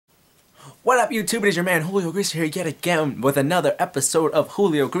What up, YouTube? It is your man Julio Greaser here yet again with another episode of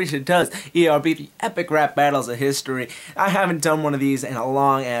Julio Greaser Does ERB, the epic rap battles of history. I haven't done one of these in a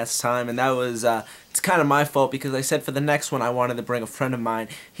long ass time, and that was it's kind of my fault because I said for the next one I wanted to bring a friend of mine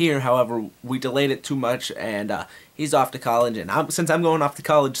here. However, we delayed it too much, and he's off to college, and since I'm going off to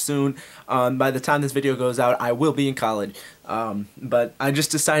college soon, by the time this video goes out, I will be in college. But I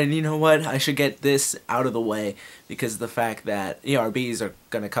just decided, you know what, I should get this out of the way because of the fact that ERBs are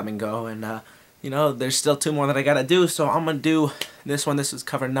gonna come and go, and you know, there's still two more that I gotta do, so I'm gonna do this one. This is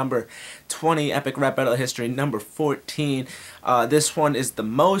cover number 20, Epic Rap Battle of History, number 14. This one is the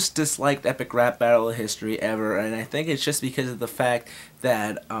most disliked Epic Rap Battle of History ever, and I think it's just because of the fact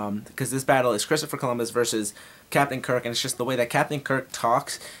that, because this battle is Christopher Columbus versus Captain Kirk, and it's just the way that Captain Kirk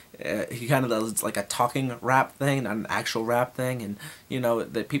talks. He kind of does like a talking rap thing, not an actual rap thing, and you know,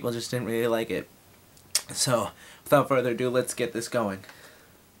 that people just didn't really like it. So, without further ado, let's get this going.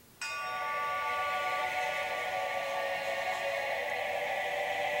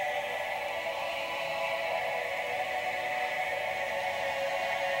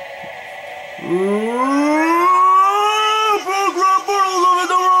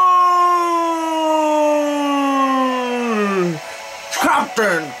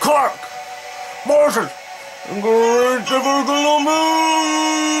 Captain Kirk versus Christopher Columbus.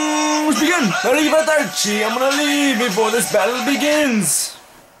 Begin. Arrivederci. I'm gonna leave before this battle begins.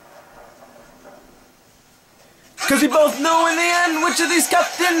 Cause we both know in the end which of these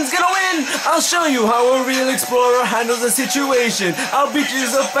captains gonna win. I'll show you how a real explorer handles a situation. I'll beat you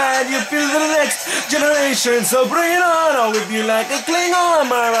so bad you feel the next generation. So bring it on, I'll whip you like a Klingon.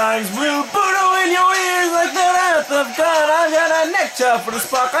 My rhymes will burrow in your ears like the wrath of God. I've got a neck chop for the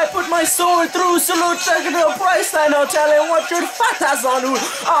spark. I put my sword through salute Secretary Price. I know, tell him what your fat ass on.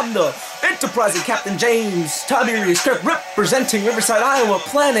 I'm the enterprising Captain James Tiberius Kirk, representing Riverside, Iowa,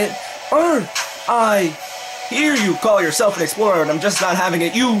 planet Earth. I hear you call yourself an explorer, and I'm just not having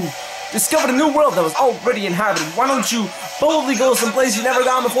it. You discovered a new world that was already inhabited. Why don't you boldly go someplace you've never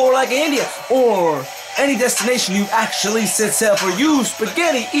gone before, like India, or any destination you've actually set sail for? You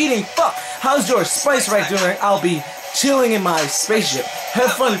spaghetti-eating fuck. How's your spice right doing? I'll be chilling in my spaceship.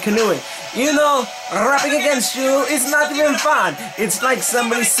 Have fun canoeing. You know, rapping against you is not even fun. It's like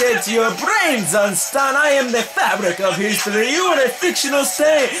somebody said to your brains unstunned. I am the fabric of history. You are a fictional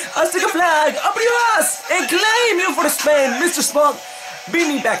stain. I'll stick a flag up your ass and claim you for Spain. Mr. Spock, beat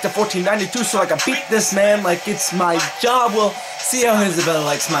me back to 1492 so I can beat this man like it's my job. We'll see how Isabella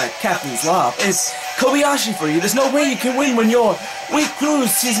likes my captain's lob. It's Kobayashi for you. There's no way you can win when your weak crew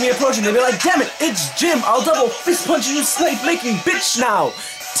sees me approaching. They'll be like, damn it, it's Jim. I'll double fist punch you, slave-making bitch now.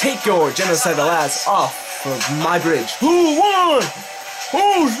 Take your genocidal ass off of my bridge. Who won?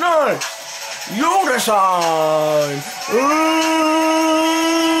 Who's next? You decide.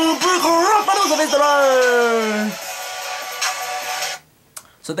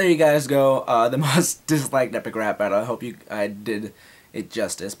 So there you guys go. The most disliked epic rap battle. I hope I did it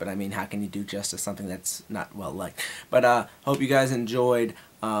justice, but I mean, how can you do justice something that's not well liked? But hope you guys enjoyed.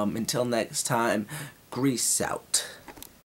 Until next time, grease out.